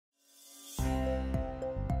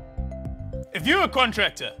If you're a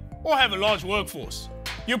contractor or have a large workforce,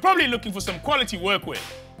 you're probably looking for some quality workwear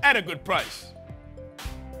at a good price.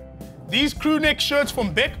 These crew neck shirts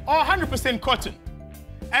from Beck are 100% cotton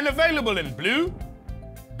and available in blue,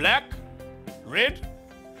 black, red,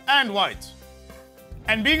 and white.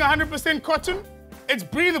 And being 100% cotton, it's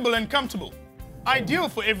breathable and comfortable, ideal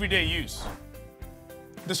for everyday use.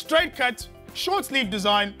 The straight cut, short sleeve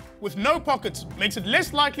design with no pockets makes it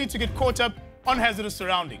less likely to get caught up on hazardous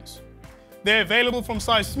surroundings. They're available from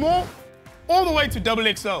size small all the way to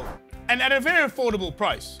XXL and at a very affordable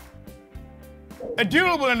price. A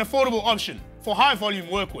durable and affordable option for high volume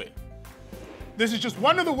workwear. This is just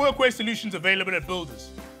one of the workwear solutions available at Builders.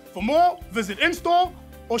 For more, visit in-store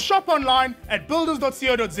or shop online at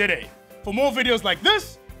builders.co.za. For more videos like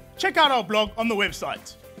this, check out our blog on the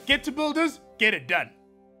website. Get to Builders, get it done.